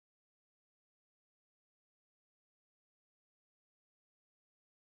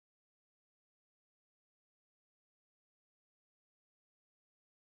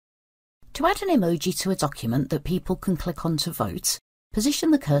To add an emoji to a document that people can click on to vote,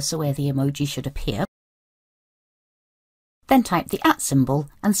 position the cursor where the emoji should appear, then type the @ symbol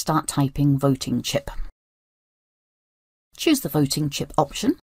and start typing voting chip. Choose the voting chip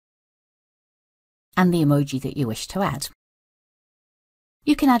option and the emoji that you wish to add.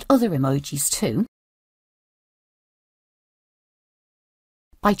 You can add other emojis too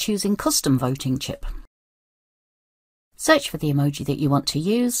by choosing Custom Voting Chip. Search for the emoji that you want to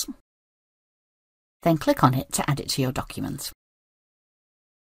use, then click on it to add it to your document.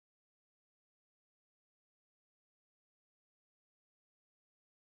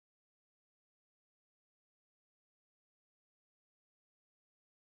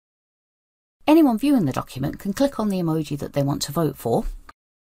 Anyone viewing the document can click on the emoji that they want to vote for,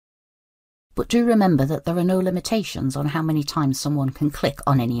 but do remember that there are no limitations on how many times someone can click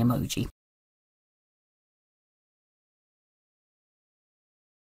on any emoji.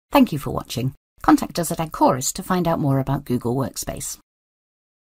 Thank you for watching. Contact us at Agcoris to find out more about Google Workspace.